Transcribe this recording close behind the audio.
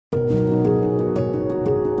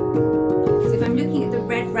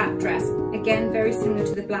very similar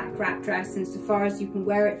to the black wrap dress insofar as you can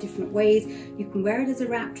wear it different ways. You can wear it as a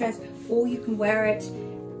wrap dress, or you can wear it,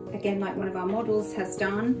 again, like one of our models has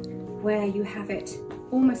done, where you have it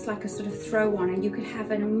almost like a sort of throw on, and you could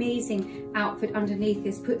have an amazing outfit underneath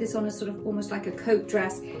this. Put this on a sort of almost like a coat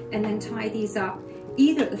dress, and then tie these up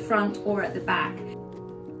either at the front or at the back.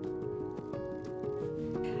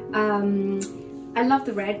 I love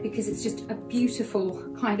the red because it's just a beautiful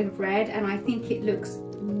kind of red, and I think it looks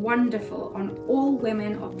wonderful on all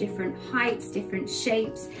women of different heights, different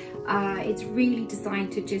shapes. It's really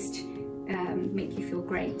designed to just make you feel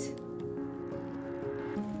great.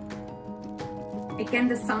 Again,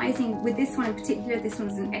 the sizing with this one in particular, this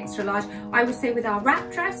one's an extra large. I would say with our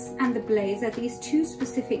wrap dress and the blazer, these two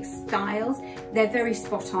specific styles, they're very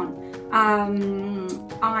spot on.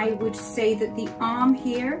 I would say that the arm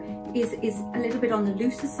here is a little bit on the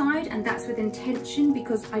looser side, and that's with intention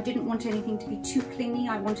because I didn't want anything to be too clingy.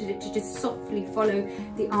 I wanted it to just softly follow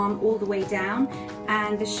the arm all the way down.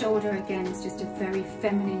 And the shoulder, again, is just a very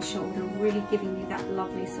feminine shoulder, really giving you that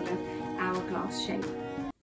lovely sort of hourglass shape.